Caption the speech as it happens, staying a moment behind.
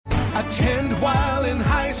Attend while in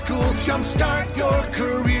high school. Jumpstart your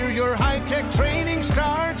career. Your high-tech training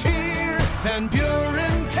starts here. Van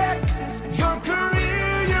Buren Tech. Your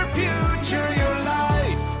career, your future, your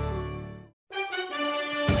life.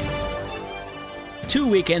 2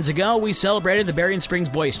 weekends ago, we celebrated the Berrien Springs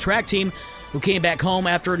boys track team, who came back home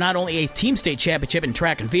after not only a team state championship in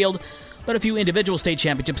track and field, but a few individual state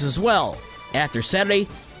championships as well. After Saturday,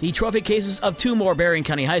 the trophy cases of 2 more Berrien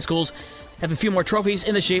County high schools have a few more trophies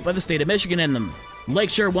in the shape of the state of Michigan in them.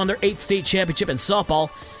 Lakeshore won their 8th state championship in softball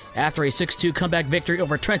after a 6-2 comeback victory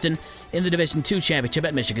over Trenton in the Division II championship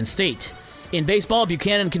at Michigan State. In baseball,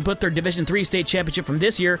 Buchanan can put their Division III state championship from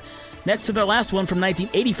this year next to their last one from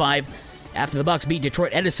 1985 after the Bucks beat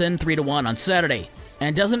Detroit Edison 3-1 on Saturday.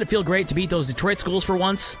 And doesn't it feel great to beat those Detroit schools for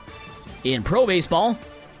once? In pro baseball,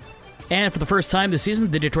 and for the first time this season,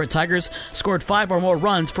 the Detroit Tigers scored 5 or more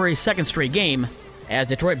runs for a second straight game, as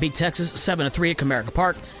Detroit beat Texas 7-3 at Comerica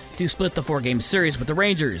Park to split the 4-game series with the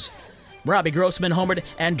Rangers. Robbie Grossman homered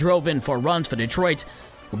and drove in 4 runs for Detroit.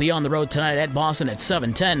 Will be on the road tonight at Boston at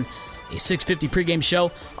 7:10. A 6:50 pregame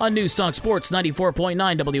show on Newstalk Sports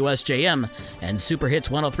 94.9 WSJM and Super Hits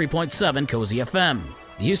 103.7 Cozy FM.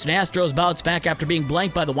 The Houston Astros bounced back after being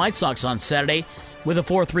blanked by the White Sox on Saturday with a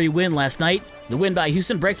 4-3 win last night. The win by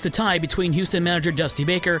Houston breaks the tie between Houston manager Dusty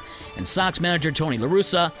Baker and Sox manager Tony La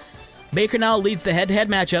Russa. Baker now leads the head-to-head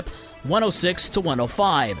matchup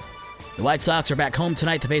 106-105. The White Sox are back home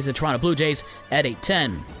tonight to face the Toronto Blue Jays at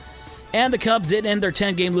 8:10. And the Cubs did end their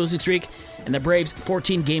 10-game losing streak and the Braves'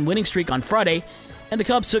 14-game winning streak on Friday, and the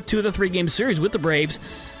Cubs took 2 of the 3-game series with the Braves,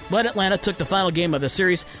 but Atlanta took the final game of the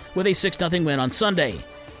series with a 6-0 win on Sunday.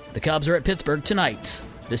 The Cubs are at Pittsburgh tonight.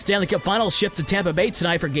 The Stanley Cup Finals shift to Tampa Bay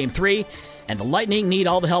tonight for Game 3, and the Lightning need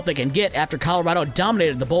all the help they can get after Colorado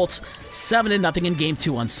dominated the Bolts 7-0 in Game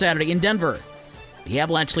 2 on Saturday in Denver. The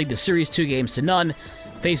Avalanche lead the series 2-0.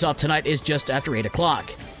 Face-off tonight is just after 8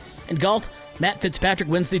 o'clock. In golf, Matt Fitzpatrick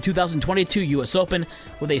wins the 2022 U.S. Open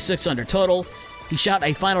with a 6-under total. He shot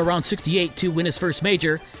a final round 68 to win his first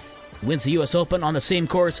major. He wins the U.S. Open on the same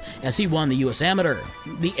course as he won the U.S. Amateur.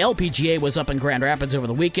 The LPGA was up in Grand Rapids over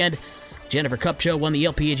the weekend. Jennifer Kupcho won the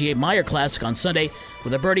LPGA Meyer Classic on Sunday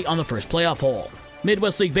with a birdie on the first playoff hole.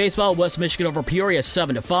 Midwest League Baseball, West Michigan over Peoria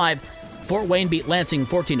 7-5. Fort Wayne beat Lansing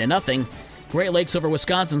 14-0. Great Lakes over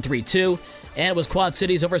Wisconsin 3-2. And it was Quad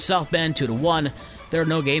Cities over South Bend 2-1. There are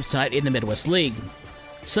no games tonight in the Midwest League.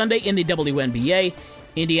 Sunday in the WNBA,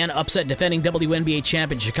 Indiana upset defending WNBA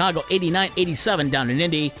champion Chicago 89-87 down in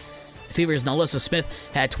Indy. The Fever's NaLyssa Smith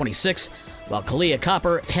had 26, while Kilian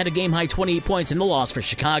Copper had a game-high 28 points in the loss for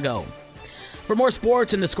Chicago. For more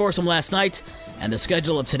sports and the scores from last night and the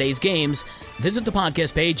schedule of today's games, visit the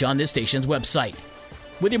podcast page on this station's website.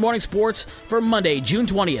 With your morning sports for Monday, June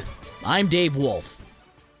 20th, I'm Dave Wolf.